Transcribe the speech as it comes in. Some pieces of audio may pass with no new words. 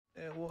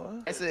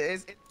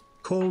what?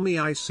 Call me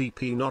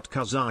ICP not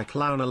cause I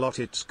clown a lot,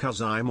 it's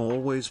cause I'm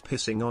always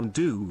pissing on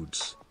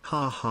dudes.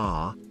 Ha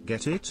ha,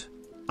 get it?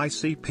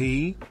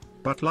 ICP?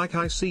 But like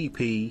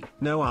ICP,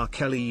 no R.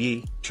 Kelly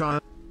ye,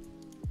 child.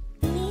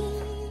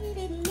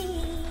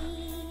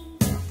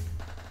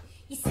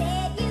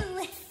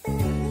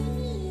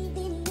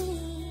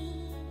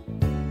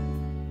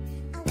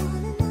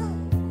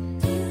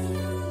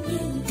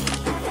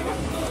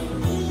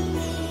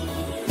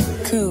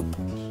 Coop.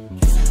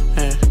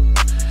 Hey,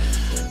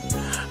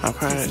 I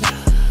probably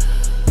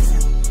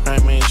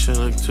made shit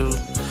look too.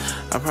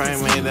 I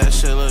probably made that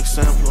shit look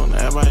simple, and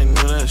everybody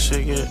knew that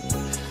shit get.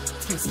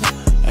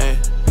 Hey.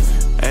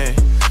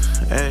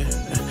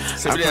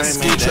 I probably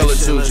made that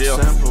shit look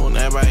simple, and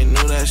everybody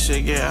knew that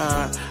shit get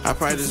hard. I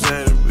probably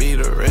deserve to be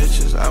the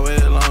richest. I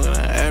waited longer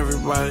than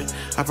everybody.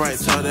 I probably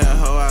told that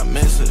hoe I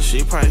miss her.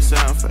 She probably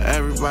sound for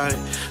everybody.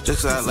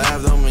 Just cause I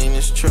laugh don't mean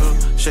it's true.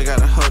 Shit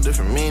got a whole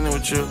different meaning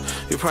with you.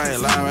 You probably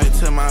lie right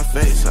to my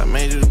face. I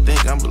made you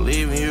think I'm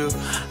believing you.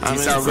 I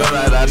miss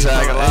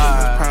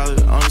probably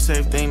the only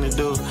safe thing to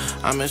do.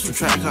 I miss some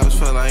track house,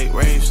 felt like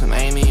rapes, and they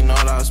ain't even know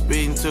what I was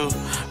speaking to.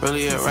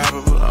 Really a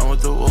rapper, but I'm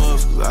with the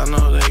wolves, cause I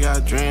know they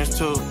got dreams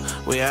too.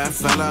 We had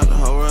fell out, the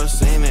whole world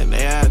seen it.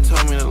 They had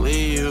told me to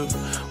leave you.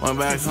 Went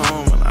back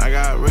home and I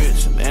got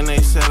rich, and then they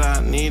said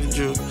I needed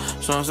you.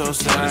 So I'm so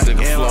sad I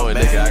gave up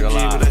bad G,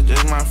 but that's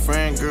just my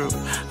friend group.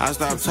 I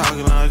stopped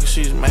talking to her cause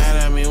she's mad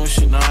at me when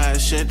she know I had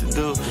shit to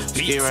do. Just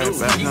get right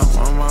back, I'm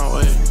on my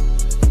way.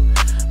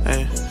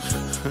 Hey.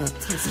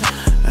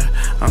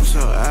 I'm so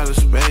out of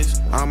space.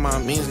 All my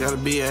meetings gotta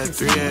be at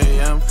 3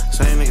 a.m.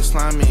 Same nigga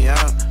slime me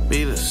out.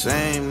 Be the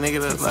same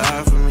nigga that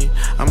lied for me.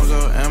 I'ma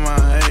go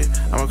MIA.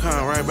 I'ma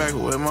come right back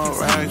with more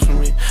rags for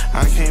me.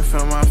 I can't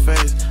feel my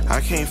face.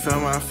 I can't feel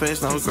my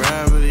face. No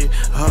gravity.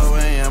 Whole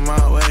ain't in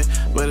my way.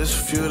 But it's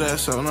a few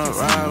that's on the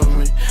ride with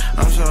me.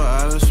 I'm so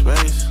out of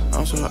space.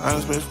 I'm so out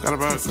of space. Forgot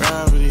about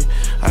gravity.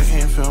 I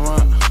can't feel my.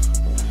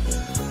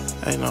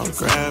 Ain't no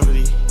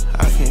gravity.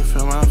 I can't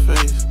feel my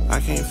face. I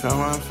can't feel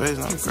my face.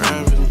 No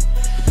gravity.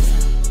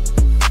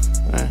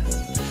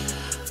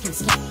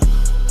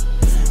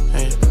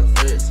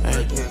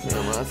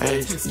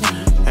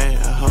 Hey, a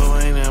hoe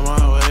ain't in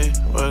my way,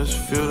 but it's a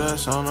few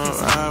that's on the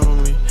ride with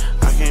me.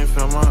 I can't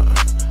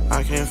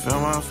feel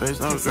my face,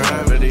 no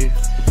gravity.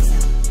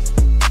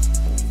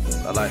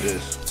 I like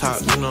this.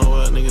 Top, you know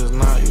what, niggas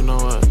not, you know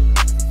what.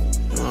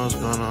 You know what's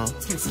going on.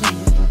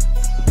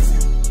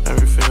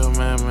 Every field,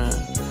 man,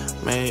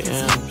 made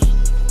M's.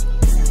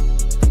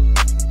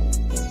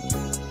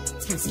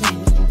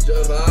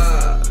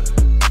 Java.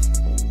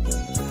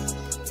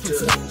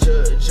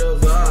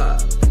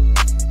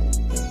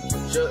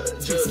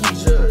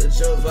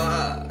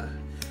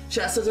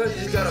 Chat, sometimes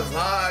you just gotta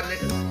vibe,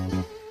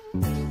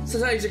 nigga.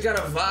 Sometimes you just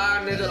gotta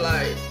vibe, nigga.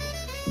 Like,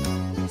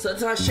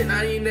 sometimes shit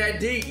not even that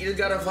deep. You just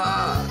gotta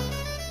vibe.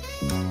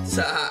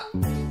 Sometimes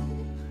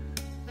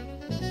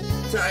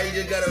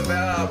you just gotta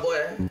vibe,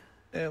 boy.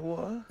 And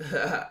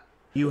what?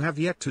 You have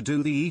yet to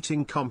do the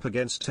eating comp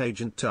against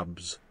Agent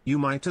Tubbs. You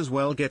might as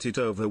well get it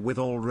over with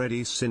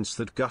already since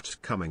that gut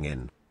coming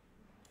in.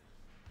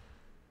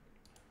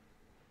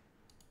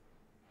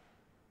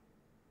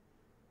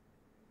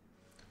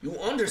 You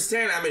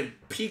understand I'm in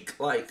peak,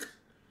 like,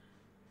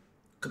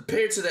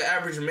 compared to the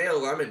average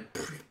male, I'm in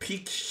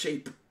peak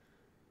shape.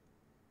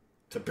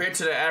 Compared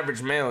to the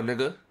average male,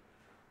 nigga.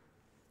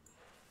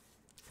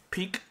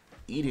 Peak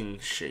eating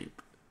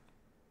shape.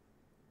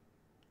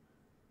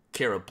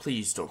 Kara,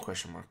 please don't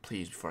question mark.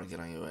 Please, before I get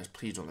on your ass.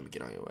 Please don't let me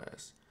get on your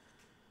ass.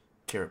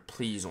 Kara,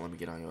 please don't let me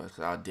get on your ass,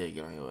 because I dare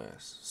get on your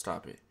ass.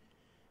 Stop it.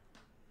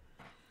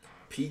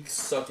 Peak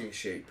sucking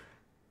shape.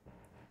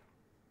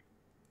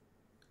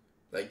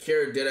 Like,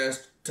 Kara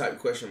deadass type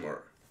question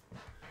mark.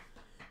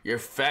 You're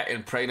fat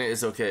and pregnant,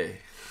 it's okay.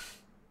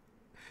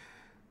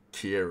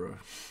 Kiera.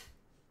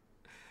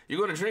 You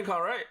gonna drink,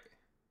 alright?